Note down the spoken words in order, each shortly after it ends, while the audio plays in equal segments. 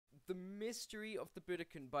The Mystery of the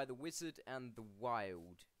Budokan by the Wizard and the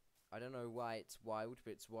Wyld. I don't know why it's wild,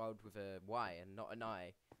 but it's wild with a Y and not an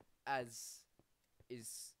I. As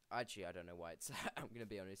is... Actually, I don't know why it's... I'm going to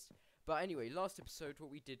be honest. But anyway, last episode,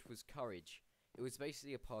 what we did was Courage. It was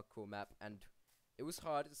basically a parkour map, and it was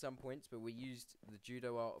hard at some points, but we used the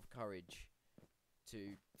Judo Art of Courage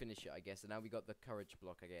to finish it, I guess. And now we got the Courage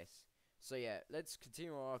block, I guess. So yeah, let's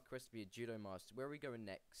continue our quest to be a Judo Master. Where are we going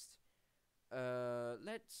next?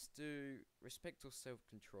 Let's do Respect or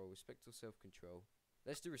Self-Control. Respect or Self-Control.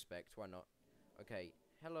 Let's do Respect, why not? Okay,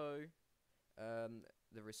 hello.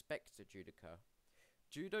 The Respect Judoka.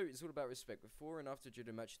 Judo is all about respect. Before and after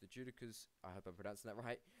judo match, the judokas, I hope I'm pronouncing that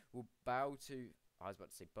right, will bow to, I was about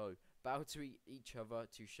to say bow, bow to each other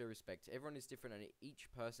to show respect. Everyone is different and each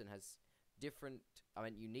person has different,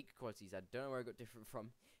 unique qualities. I don't know where I got different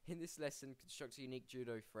from. In this lesson, construct a unique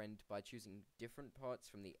judo friend by choosing different parts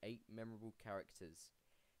from the 8 memorable characters.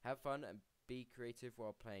 Have fun and be creative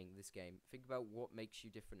while playing this game. Think about what makes you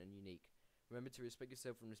different and unique. Remember to respect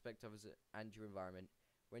yourself and respect others and your environment.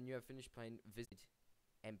 When you have finished playing, visit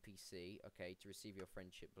NPC, okay, to receive your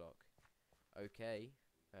friendship block. Okay,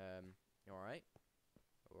 alright.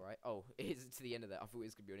 Alright, oh, it is to the end of that. I thought it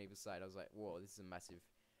was going to be on either side. I was like, whoa, this is a massive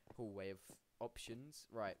hallway of options.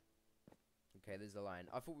 Right, okay, there's a line.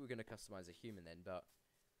 I thought we were going to customize a human then, but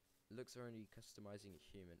it looks are only customizing a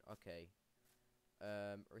human. Okay,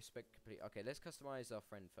 respect complete. Okay, let's customize our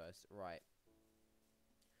friend first. Right.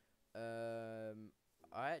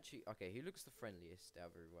 Okay, who looks the friendliest out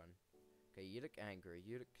of everyone? Okay, you look angry,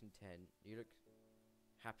 you look content, you look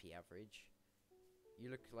happy average, you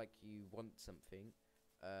look like you want something,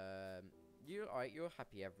 you're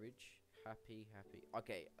happy average, happy.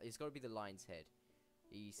 Okay, it's gotta be the lion's head.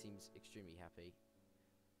 He seems extremely happy.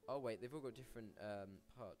 Oh wait, they've all got different,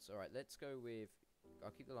 parts. Alright, let's go with,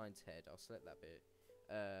 I'll keep the lion's head, I'll select that bit.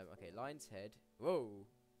 Okay, lion's head, whoa!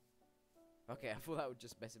 Okay, I thought that would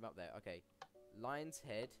just mess him up there. Okay, lion's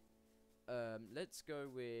head, let's go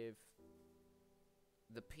with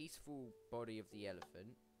the peaceful body of the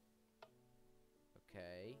elephant.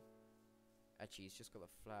 Okay. Actually, he's just got the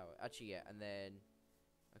flower. Actually, yeah, and then...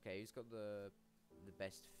 Okay, he's got the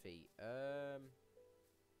best feet.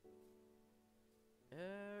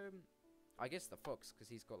 I guess the fox, because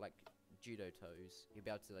he's got, like, judo toes. He'll be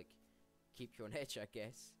able to, like, keep you on edge, I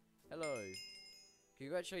guess. Hello.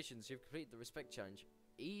 Congratulations, you've completed the respect challenge.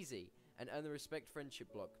 Easy. And earn the respect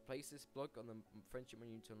friendship block. Place this block on the friendship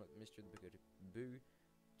menu to unlock the mystery of the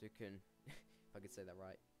Budokan. If I could say that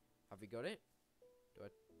right. Have we got it? Do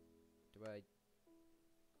I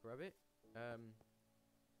grab it?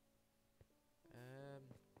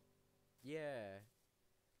 Yeah.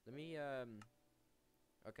 Let me,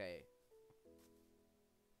 okay.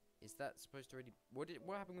 Is that supposed to already...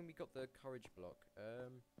 What happened when we got the courage block?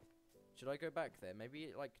 Should I go back there? Maybe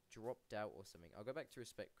it, like, dropped out or something. I'll go back to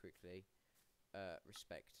respect quickly.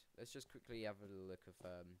 Respect. Let's just quickly have a look of,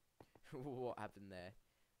 what happened there.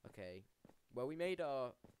 Okay. Well, we made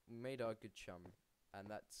our good chum. And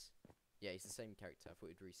that's... Yeah, he's the same character. I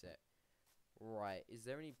thought it'd reset. Right. Is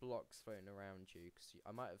there any blocks floating around you? Because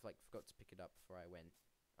I might have, like, forgot to pick it up before I went.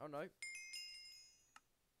 Oh, no.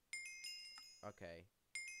 Okay.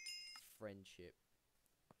 Friendship.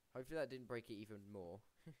 Hopefully that didn't break it even more.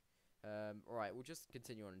 Right, we'll just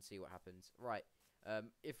continue on and see what happens. Right,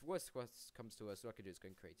 if worst comes to worst, what I could do is go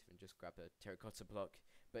in creative and just grab a terracotta block.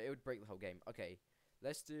 But it would break the whole game. Okay,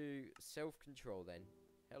 let's do self-control then.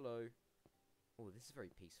 Hello. Oh, this is very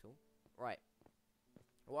peaceful. Right.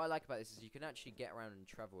 What I like about this is you can actually get around and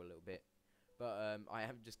travel a little bit. But I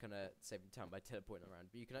am just kind of saving time by teleporting around.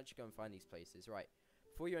 But you can actually go and find these places. Right.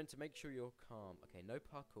 Before you enter, make sure you're calm. Okay, no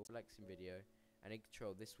parkour, relaxing video, and in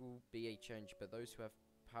control. This will be a challenge, but those who have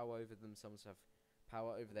power over themselves have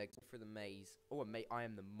power over their... Through the maze. Oh, I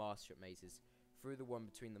am the master at mazes. Through the one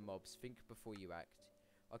between the mobs. Think before you act.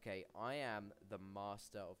 Okay, I am the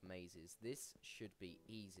master of mazes. This should be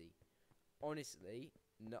easy. Honestly,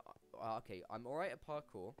 no... Okay, I'm alright at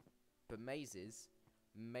parkour, but mazes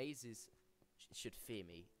should fear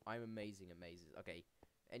me. I'm amazing at mazes. Okay,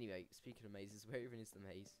 anyway, speaking of mazes, where even is the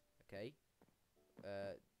maze? Okay.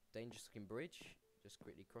 Dangerous looking bridge. Just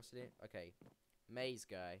quickly crossing it. Okay. Maze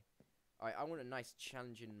guy. Alright, I want a nice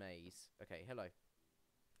challenging maze. Okay, hello.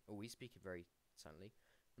 Oh, he's speaking very silently.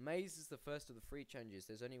 Maze is the first of the 3 challenges.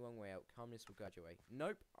 There's only one way out. Calmness will guide your way.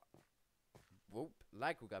 Nope. Whoop.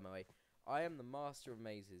 Lag will guide my way. I am the master of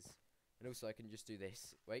mazes. And also I can just do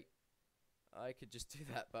this. Wait. I could just do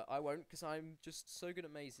that, but I won't because I'm just so good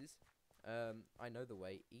at mazes. I know the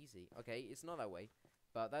way. Easy. Okay, it's not that way.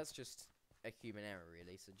 But that's just a human error,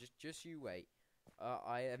 really. So just you wait.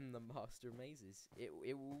 I am the master of mazes. It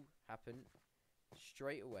will happen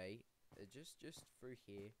straight away. Just through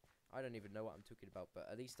here. I don't even know what I'm talking about, but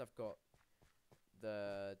at least I've got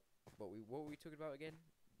the what were we talking about again?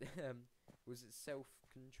 Was it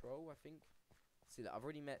self-control? I think. See that I've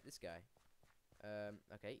already met this guy.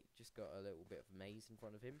 Okay, just got a little bit of maze in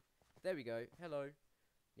front of him. There we go. Hello.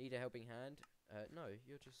 Need a helping hand? No,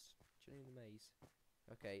 you're just chilling in the maze.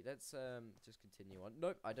 Okay, let's just continue on.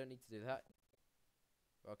 Nope, I don't need to do that.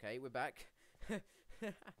 Okay, we're back.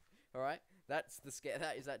 All right, that's the scare.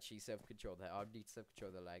 That is actually self-control. There, I need to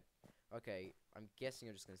self-control the lag. Okay, I'm guessing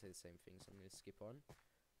I'm just gonna say the same thing, so I'm gonna skip on.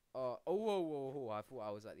 Oh, whoa, whoa, whoa! I thought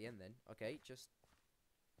I was at the end then. Okay, just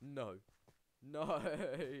no, no.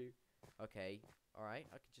 Okay, all right.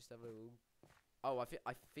 I could just have a little. Oh,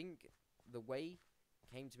 I think the way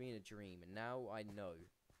came to me in a dream, and now I know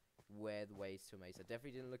where the way is to a maze. I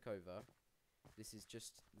definitely didn't look over. This is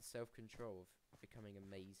just the self-control of becoming a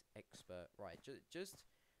maze expert. Right, just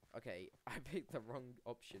okay, I picked the wrong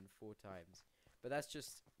option 4 times. But that's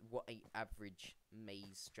just what a average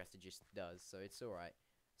maze strategist does, so it's alright.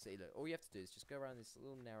 See, look, all you have to do is just go around this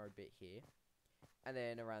little narrow bit here, and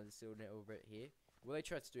then around this little narrow bit here. What they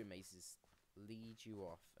try to do in mazes lead you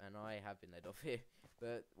off, and I have been led off here.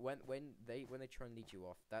 But when they try and lead you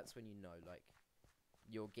off, that's when you know, like,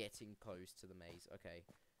 you're getting close to the maze. Okay,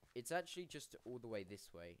 it's actually just all the way this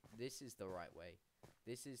way. This is the right way.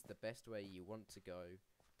 This is the best way you want to go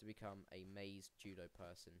to become a maze judo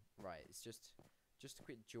person. Right, it's just a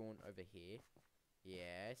quick jaunt over here.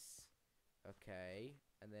 Yes. Okay,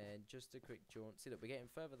 and then just a quick jaunt. See, look, we're getting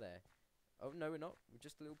further there. Oh, no, we're not. We're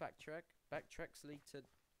just a little backtrack. Backtracks lead to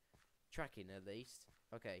tracking, at least.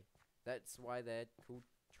 Okay, that's why they're called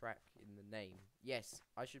track in the name. Yes,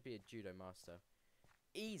 I should be a judo master.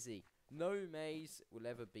 Easy. No maze will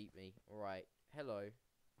ever beat me. Alright, hello.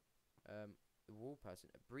 The wall person.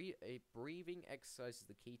 A breathing exercise is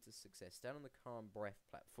the key to success. Stand on the calm breath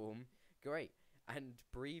platform. Great. And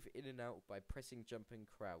breathe in and out by pressing jump and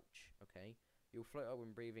crouch. Okay. You'll float up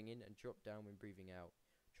when breathing in and drop down when breathing out.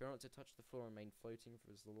 Try not to touch the floor and remain floating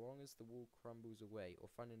for as long as the wall crumbles away, or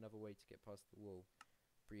find another way to get past the wall.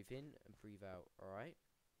 Breathe in and breathe out. Alright.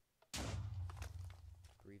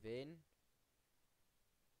 Breathe in.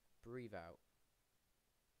 Breathe out.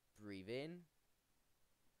 Breathe in.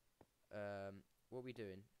 What are we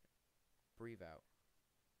doing? Breathe out.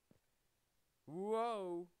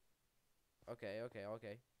 Whoa!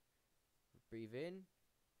 Okay. Breathe in.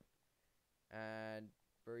 And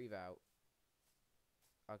breathe out.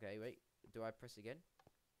 Okay, wait. Do I press again?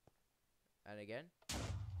 And again.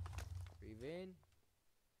 Breathe in.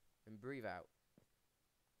 And breathe out.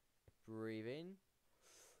 Breathe in.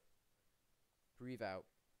 Breathe out.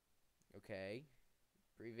 Okay.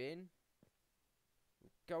 Breathe in.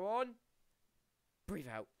 Go on. Breathe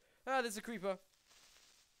out. Ah, there's a creeper.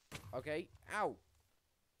 Okay. Ow.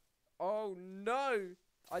 Oh, no.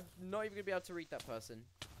 I'm not even going to be able to read that person.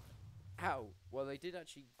 Ow. Well, they did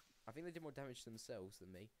actually... I think they did more damage to themselves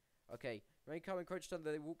than me. Okay. Remain calm and crouched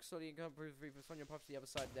under. They walk slowly and come through. Find your path to the other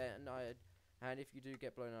side there. And if you do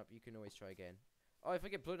get blown up, you can always try again. Oh, if I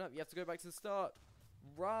get blown up, you have to go back to the start.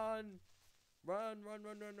 Run. Run.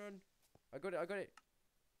 I got it.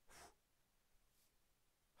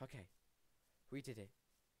 Okay. We did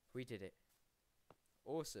it.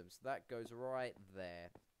 Awesome. So that goes right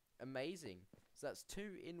there. Amazing. So that's 2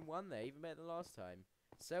 in 1 there, even better than last time.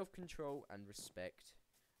 Self-control and respect.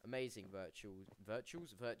 Amazing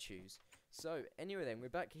virtues. So, anyway then, we're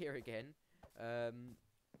back here again.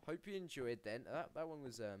 Hope you enjoyed then. That one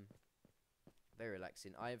was very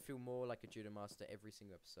relaxing. I feel more like a judo master every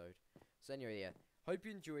single episode. So anyway, yeah. Hope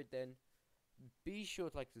you enjoyed then. Be sure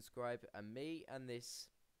to like, subscribe, and me and this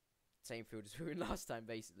same field as we were in last time,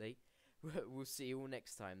 basically. We'll see you all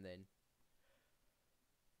next time then.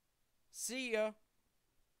 See ya!